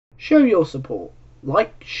Show your support.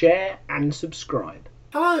 Like, share and subscribe.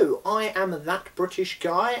 Hello, I am That British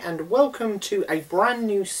Guy and welcome to a brand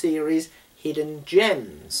new series, Hidden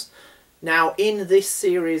Gems. Now in this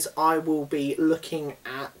series I will be looking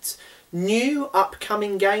at new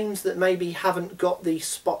upcoming games that maybe haven't got the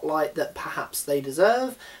spotlight that perhaps they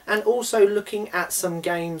deserve, and also looking at some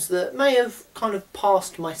games that may have kind of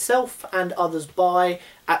passed myself and others by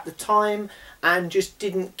at the time and just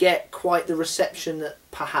didn't get quite the reception that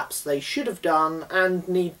perhaps they should have done and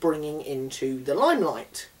need bringing into the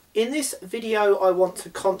limelight. In this video I want to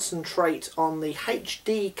concentrate on the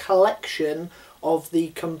HD collection of the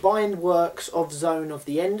combined works of Zone of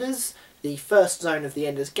the Enders, the first Zone of the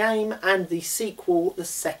Enders game, and the sequel, The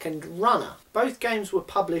Second Runner. Both games were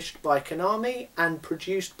published by Konami and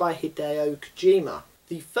produced by Hideo Kojima.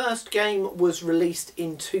 The first game was released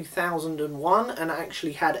in 2001 and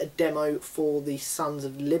actually had a demo for the Sons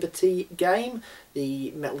of Liberty game,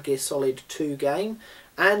 the Metal Gear Solid 2 game,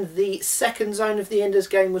 and the second Zone of the Enders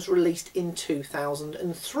game was released in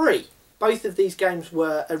 2003. Both of these games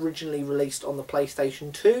were originally released on the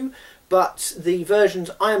PlayStation 2, but the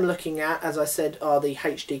versions I am looking at, as I said, are the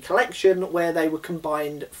HD collection, where they were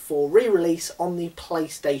combined for re-release on the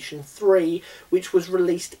PlayStation 3, which was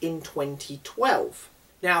released in 2012.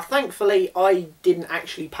 Now, thankfully, I didn't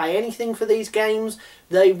actually pay anything for these games.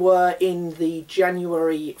 They were in the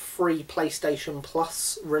January free PlayStation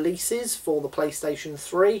Plus releases for the PlayStation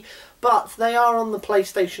 3, but they are on the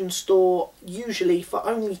PlayStation Store usually for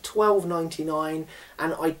only $12.99,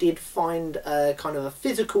 and I did find a kind of a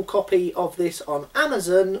physical copy of this on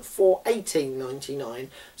Amazon for $18.99.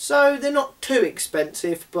 So they're not too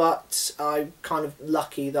expensive, but I'm kind of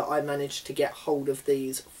lucky that I managed to get hold of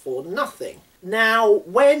these for nothing. Now,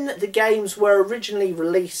 when the games were originally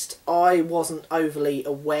released, I wasn't overly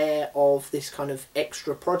aware of this kind of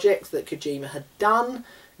extra project that Kojima had done.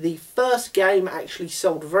 The first game actually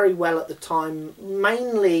sold very well at the time,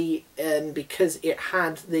 mainly because it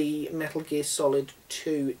had the Metal Gear Solid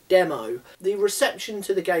 2 demo. The reception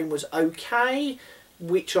to the game was okay,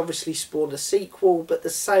 which obviously spawned a sequel, but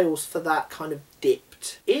the sales for that kind of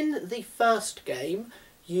dipped. In the first game,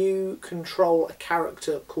 you control a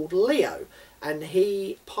character called Leo, and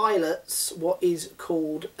he pilots what is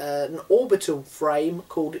called an orbital frame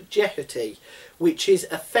called Jehoti, which is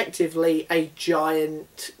effectively a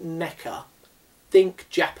giant mecha. Think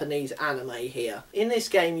Japanese anime here. In this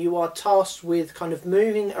game you are tasked with kind of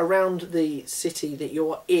moving around the city that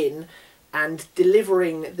you're in and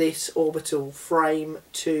delivering this orbital frame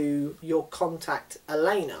to your contact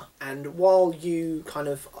Elena. And while you kind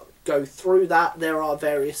of go through that, there are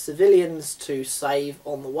various civilians to save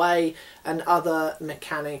on the way and other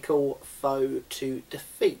mechanical foe to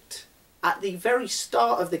defeat. At the very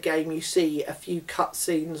start of the game you see a few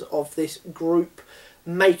cutscenes of this group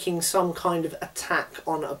making some kind of attack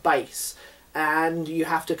on a base, and you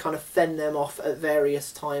have to kind of fend them off at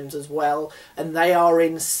various times as well, and they are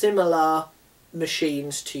in similar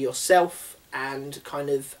machines to yourself and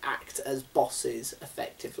kind of act as bosses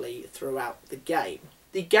effectively throughout the game.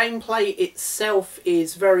 The gameplay itself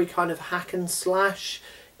is very kind of hack and slash.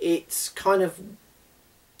 It's kind of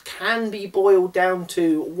can be boiled down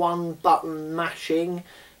to one button mashing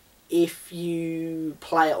if you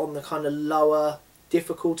play it on the kind of lower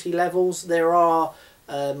difficulty levels. There are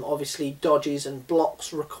obviously dodges and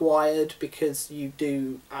blocks required because you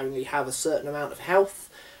do only have a certain amount of health,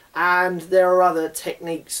 and there are other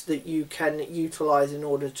techniques that you can utilise in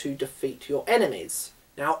order to defeat your enemies.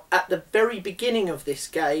 Now, at the very beginning of this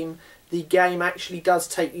game, the game actually does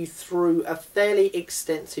take you through a fairly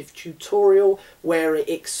extensive tutorial where it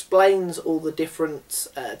explains all the different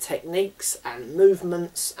techniques and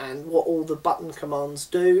movements and what all the button commands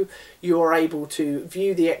do. You are able to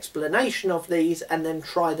view the explanation of these and then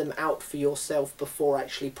try them out for yourself before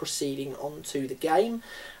actually proceeding on to the game.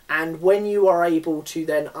 And when you are able to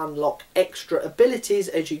then unlock extra abilities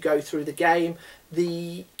as you go through the game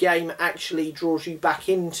actually draws you back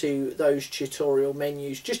into those tutorial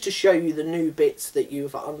menus just to show you the new bits that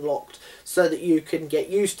you've unlocked so that you can get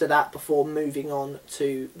used to that before moving on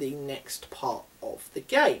to the next part of the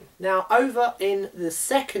game. Now, over in the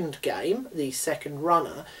second game, The Second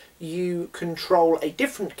Runner, you control a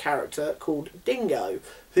different character called Dingo,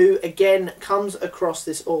 who again comes across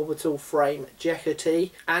this orbital frame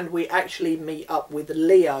Jehoti, and we actually meet up with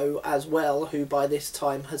Leo as well, who by this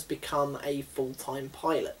time has become a full-time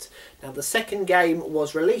pilot. Now, the second game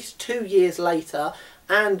was released 2 years later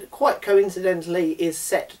and quite coincidentally is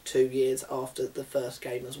set 2 years after the first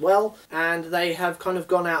game as well, and they have kind of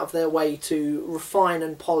gone out of their way to refine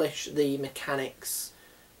and polish the mechanics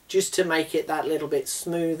just to make it that little bit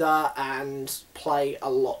smoother and play a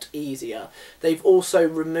lot easier. They've also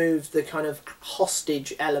removed the kind of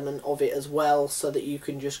hostage element of it as well, so that you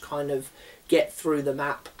can just kind of get through the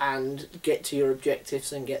map and get to your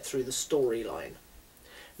objectives and get through the storyline.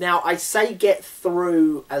 Now, I say get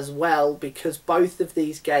through as well because both of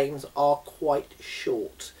these games are quite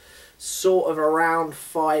short. Sort of around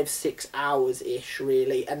 5-6 hours-ish,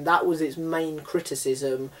 really. And that was its main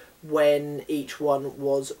criticism when each one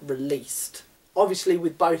was released. Obviously,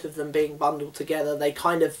 with both of them being bundled together, they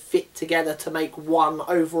kind of fit together to make one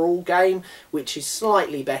overall game, which is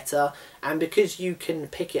slightly better. And because you can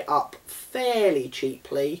pick it up fairly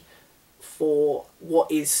cheaply for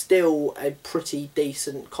what is still a pretty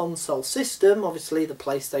decent console system, obviously the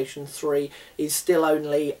PlayStation 3 is still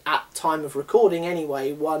only, at time of recording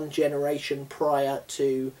anyway, one generation prior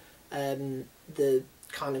to the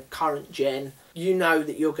kind of current gen. You know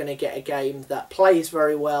that you're going to get a game that plays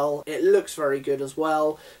very well, it looks very good as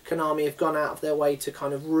well. Konami have gone out of their way to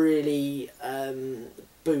kind of really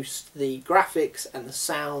boost the graphics and the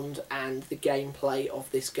sound and the gameplay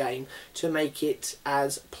of this game to make it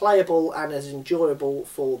as playable and as enjoyable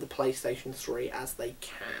for the PlayStation 3 as they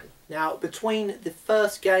can. Now, between the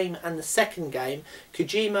first game and the second game,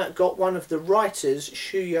 Kojima got one of the writers,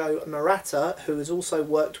 Shuyo Murata, who has also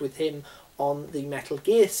worked with him on the Metal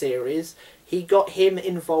Gear series. He got him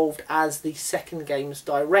involved as the second game's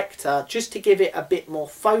director, just to give it a bit more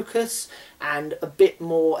focus and a bit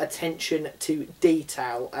more attention to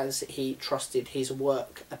detail, as he trusted his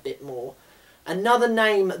work a bit more. Another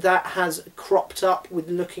name that has cropped up with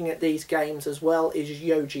looking at these games as well is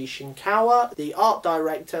Yoji Shinkawa, the art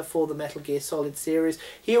director for the Metal Gear Solid series.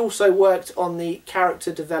 He also worked on the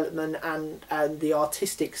character development and the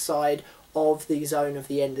artistic side of the Zone of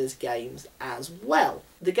the Enders games as well.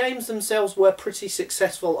 The games themselves were pretty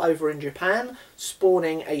successful over in Japan,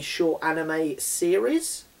 spawning a short anime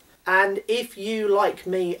series. And if you, like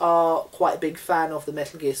me, are quite a big fan of the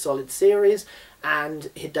Metal Gear Solid series and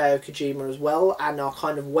Hideo Kojima as well, and are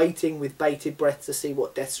kind of waiting with bated breath to see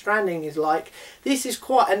what Death Stranding is like, this is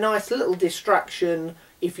quite a nice little distraction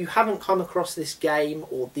if you haven't come across this game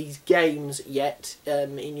or these games yet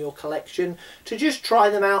in your collection, to just try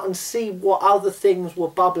them out and see what other things were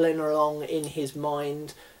bubbling along in his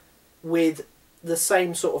mind with the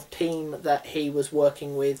same sort of team that he was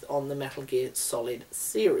working with on the Metal Gear Solid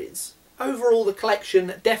series. Overall, the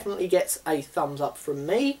collection definitely gets a thumbs up from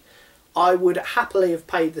me. I would happily have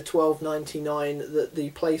paid the $12.99 that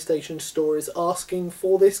the PlayStation Store is asking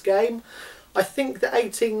for this game. I think that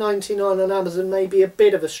 $18.99 on Amazon may be a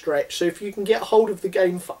bit of a stretch, so if you can get hold of the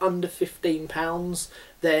game for under £15,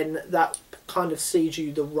 then that kind of sees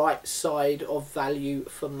you the right side of value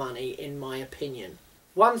for money, in my opinion.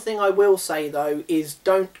 One thing I will say though is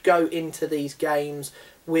don't go into these games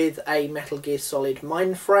with a Metal Gear Solid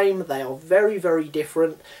mind frame. They are very, very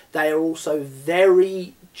different. They are also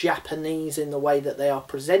very Japanese in the way that they are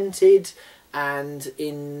presented and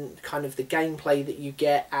in kind of the gameplay that you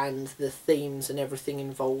get and the themes and everything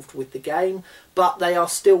involved with the game, but they are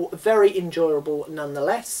still very enjoyable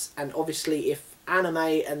nonetheless. And obviously if anime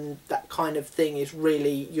and that kind of thing is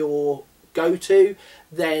really your go-to,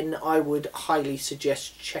 then I would highly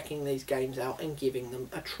suggest checking these games out and giving them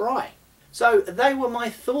a try. So they were my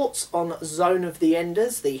thoughts on Zone of the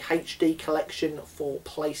Enders, the HD collection for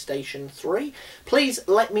PlayStation 3. Please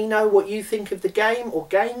let me know what you think of the game or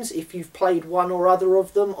games, if you've played one or other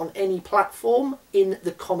of them on any platform, in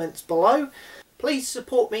the comments below. Please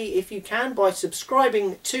support me if you can by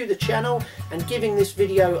subscribing to the channel and giving this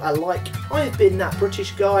video a like. I have been That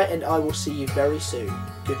British Guy, and I will see you very soon.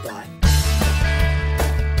 Goodbye.